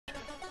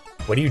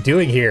What are you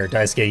doing here?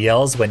 Daisuke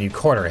yells when you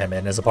corner him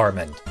in his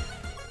apartment.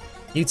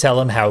 You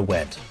tell him how it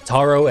went.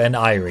 Taro and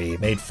Airi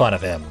made fun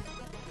of him,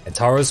 and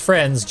Taro's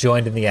friends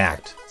joined in the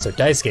act, so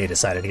Daisuke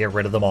decided to get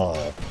rid of them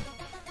all.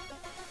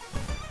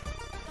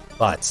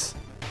 But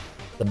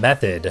the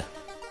method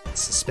is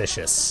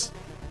suspicious.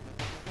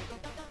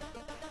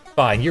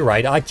 Fine, you're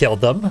right, I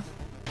killed them.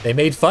 They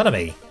made fun of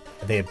me,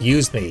 and they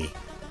abused me,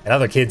 and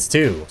other kids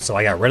too, so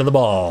I got rid of them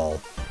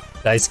all.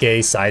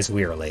 Daisuke sighs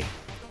wearily.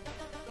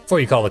 Before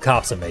you call the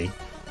cops on me,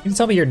 can you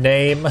tell me your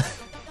name? I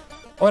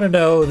want to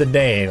know the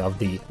name of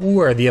the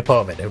worthy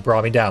opponent who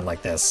brought me down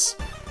like this.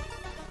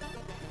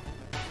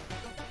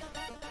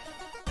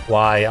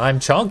 Why, I'm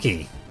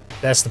Chonky.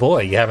 Best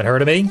boy, you haven't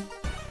heard of me?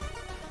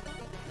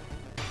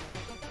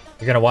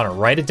 You're gonna want to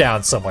write it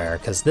down somewhere,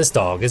 because this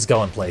dog is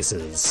going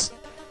places.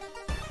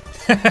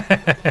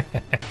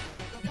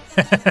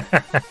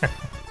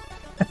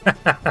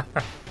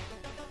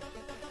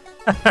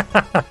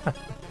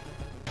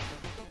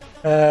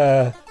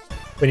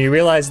 When you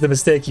realize the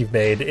mistake you've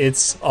made,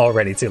 it's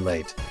already too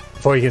late.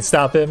 Before you can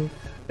stop him,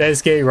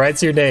 Daisuke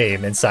writes your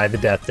name inside the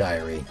death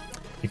diary.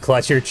 You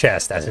clutch your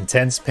chest as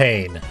intense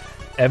pain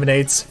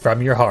emanates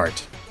from your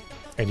heart,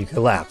 and you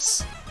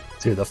collapse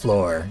to the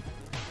floor.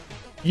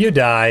 You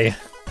die.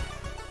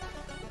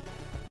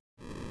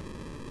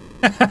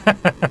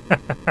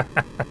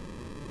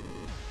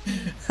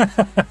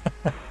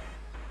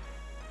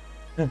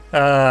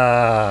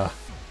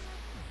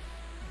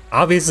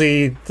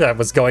 Obviously, that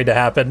was going to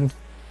happen.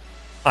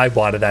 I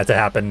wanted that to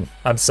happen.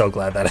 I'm so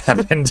glad that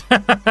happened.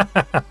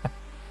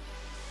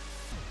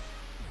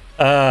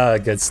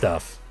 Good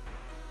stuff.